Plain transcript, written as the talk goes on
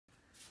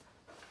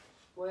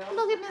Well,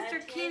 Look at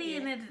Mr. Kitty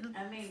in a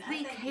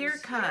sleek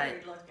haircut.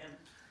 Looking.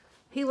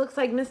 He looks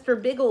like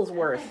Mr.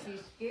 Bigglesworth. I think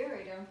he's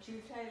scary, don't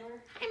you, Taylor?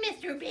 Hi,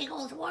 Mr.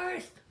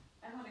 Bigglesworth.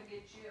 I'm gonna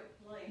get you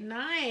a plate.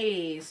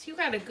 Nice. You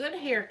got a good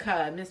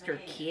haircut, Mr.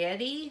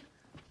 Kitty.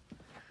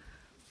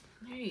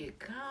 There you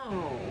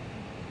go.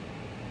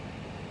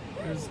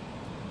 There's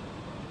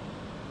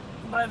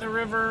by the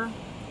river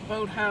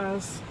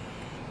boathouse.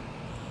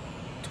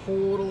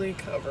 Totally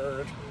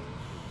covered.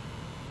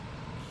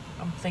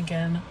 I'm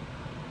thinking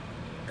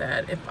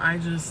that if I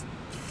just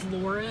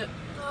floor it.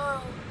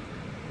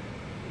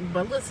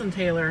 But listen,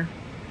 Taylor,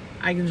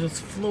 I can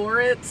just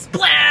floor it.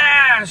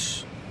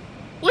 Splash!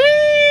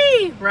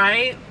 Whee!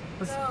 Right?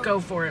 Let's go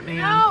for it, man.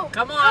 No.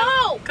 Come on.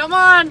 No. Come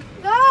on.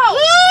 No!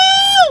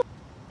 Woo!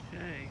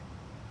 Okay.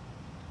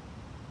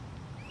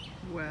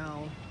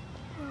 Well,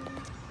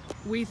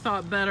 we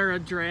thought better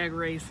of drag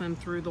racing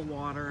through the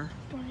water.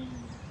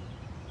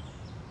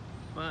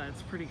 But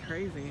it's pretty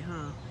crazy,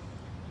 huh?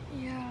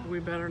 Yeah. We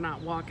better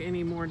not walk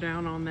any more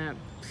down on that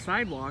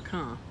sidewalk,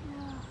 huh?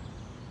 Yeah.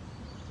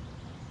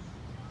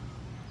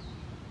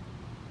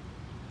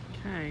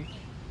 Okay.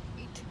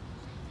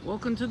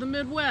 Welcome to the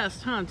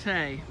Midwest, huh,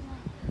 Tay?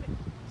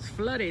 It's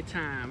floody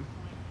time.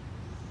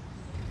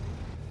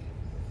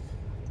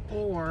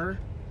 Or,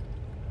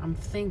 I'm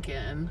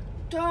thinking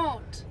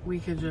Don't. we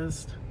could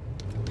just...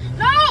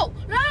 No!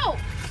 No!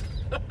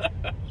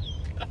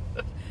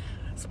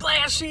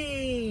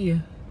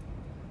 Splashy!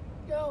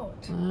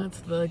 Don't. That's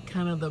the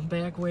kind of the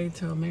back way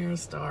to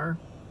Ameristar.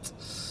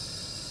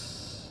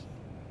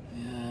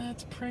 Yeah,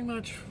 it's pretty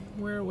much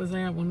where it was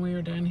at when we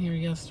were down here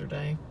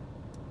yesterday.